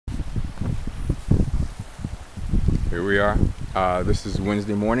Here we are. This is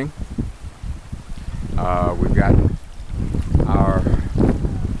Wednesday morning. We've got our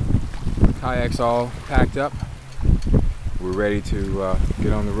kayaks all packed up. We're ready to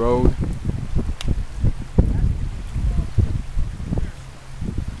get on the road.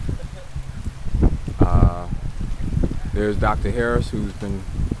 There's Dr. Harris, who's been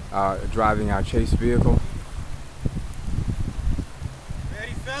driving our chase vehicle.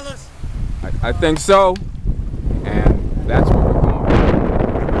 Ready, fellas? I think so. And that's where we're going.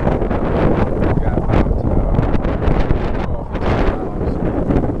 We got about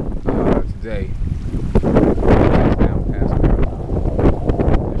 12 miles today. Down past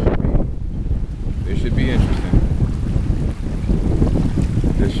this should be interesting.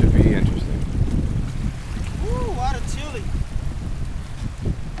 This should be interesting. Woo, water chilly.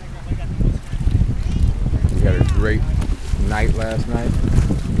 We had a great night last night.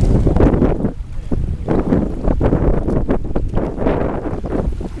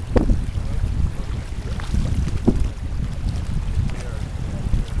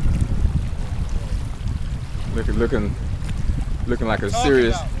 Looking like a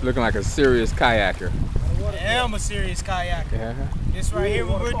serious kayaker. I am a serious kayaker. Yeah. This right here,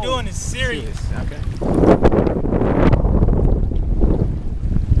 what we're doing is serious. Okay.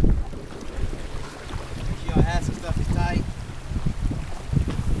 Make sure your hats and stuff is tight.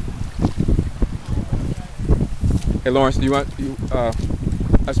 Hey Lawrence, do you want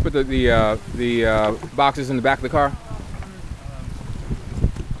let's put the boxes in the back of the car?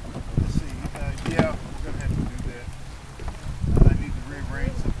 Let's see. Yeah, we're gonna have to do that. I need to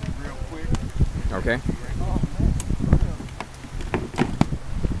rearrange something real quick. Okay.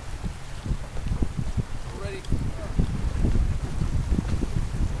 Ready?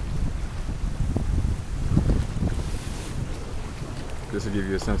 Just to give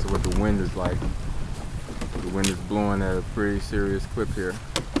you a sense of what the wind is like. The wind is blowing at a pretty serious clip here.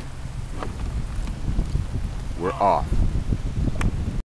 We're off.